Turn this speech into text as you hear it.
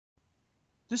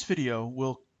This video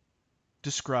will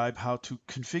describe how to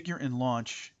configure and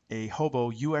launch a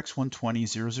HOBO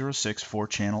UX120-006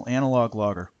 4-channel analog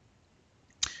logger.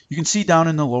 You can see down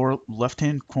in the lower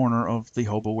left-hand corner of the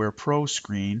HOBOware Pro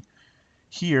screen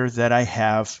here that I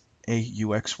have a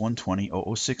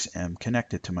UX120-006M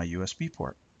connected to my USB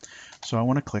port. So I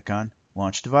want to click on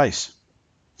Launch Device.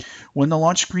 When the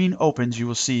launch screen opens, you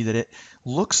will see that it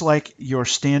looks like your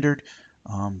standard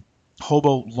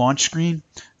HOBO launch screen.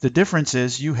 The difference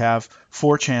is you have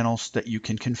 4 channels that you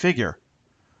can configure.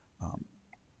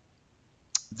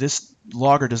 This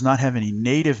logger does not have any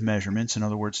native measurements. In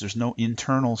other words, there's no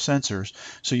internal sensors.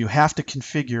 So you have to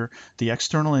configure the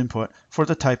external input for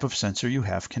the type of sensor you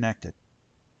have connected.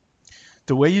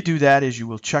 The way you do that is you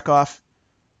will check off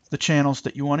the channels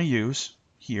that you want to use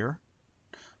here.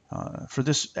 For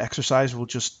this exercise, we'll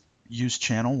just use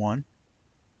channel 1.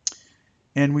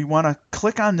 And we want to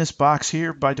click on this box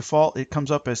here. By default, it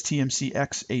comes up as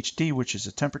TMCX HD, which is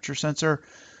a temperature sensor.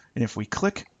 And if we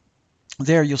click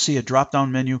there, you'll see a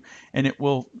drop-down menu, and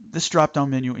this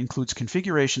drop-down menu includes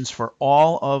configurations for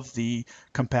all of the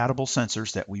compatible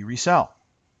sensors that we resell.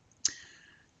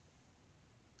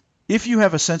 If you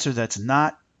have a sensor that's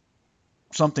not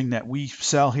something that we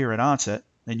sell here at Onset,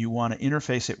 and you want to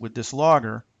interface it with this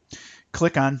logger,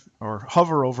 click on or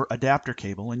hover over adapter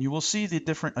cable, and you will see the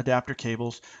different adapter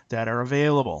cables that are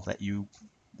available that you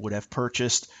would have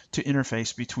purchased to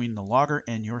interface between the logger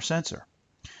and your sensor.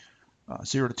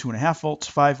 0 to 2.5 volts,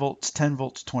 5 volts, 10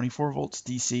 volts, 24 volts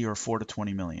DC, or 4 to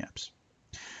 20 milliamps.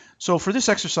 So for this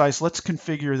exercise, let's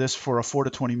configure this for a 4 to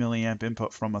 20 milliamp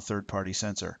input from a third-party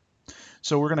sensor.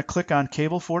 So we're going to click on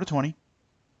cable 4 to 20.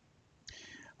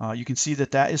 You can see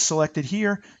that is selected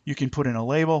here. You can put in a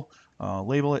label.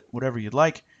 Label it whatever you'd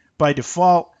like. By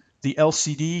default, the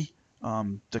LCD,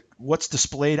 what's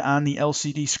displayed on the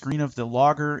LCD screen of the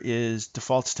logger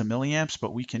defaults to milliamps,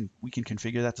 but we can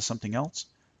configure that to something else.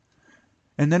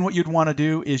 And then what you'd want to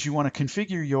do is you want to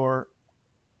configure your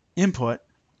input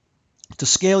to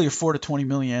scale your 4 to 20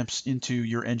 milliamps into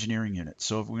your engineering unit.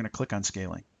 So we're going to click on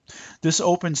scaling. This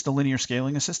opens the linear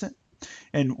scaling assistant,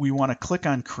 and we want to click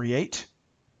on create.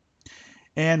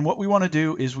 And what we want to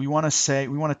do is we want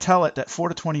to tell it that 4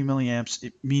 to 20 milliamps,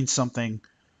 it means something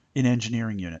in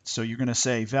engineering units. So you're going to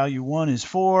say value 1 is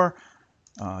 4,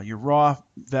 your raw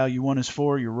value 1 is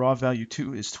 4, your raw value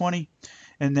 2 is 20.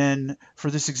 And then for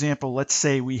this example, let's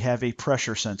say we have a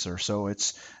pressure sensor. So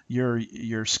it's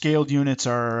your scaled units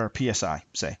are PSI,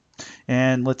 say.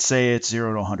 And let's say it's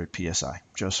 0 to 100 PSI,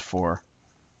 just for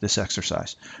this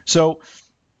exercise. So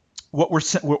what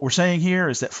we're saying here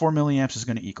is that 4 milliamps is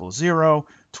going to equal 0,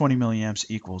 20 milliamps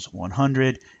equals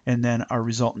 100, and then our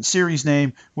resultant series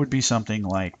name would be something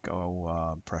like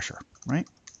pressure, right?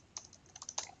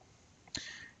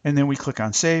 And then we click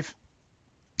on save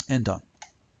and done.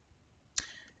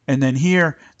 And then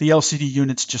here, the LCD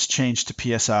units just changed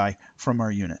to PSI from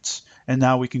our units. And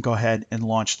now we can go ahead and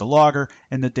launch the logger,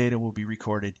 and the data will be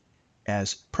recorded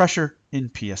as pressure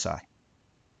in PSI.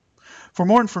 For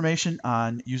more information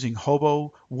on using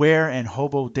HOBOware and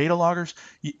HOBO data loggers,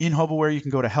 in HOBOware you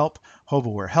can go to Help,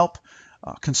 HOBOware Help,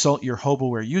 consult your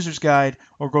HOBOware User's Guide,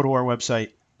 or go to our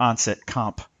website,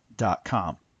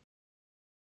 onsetcomp.com.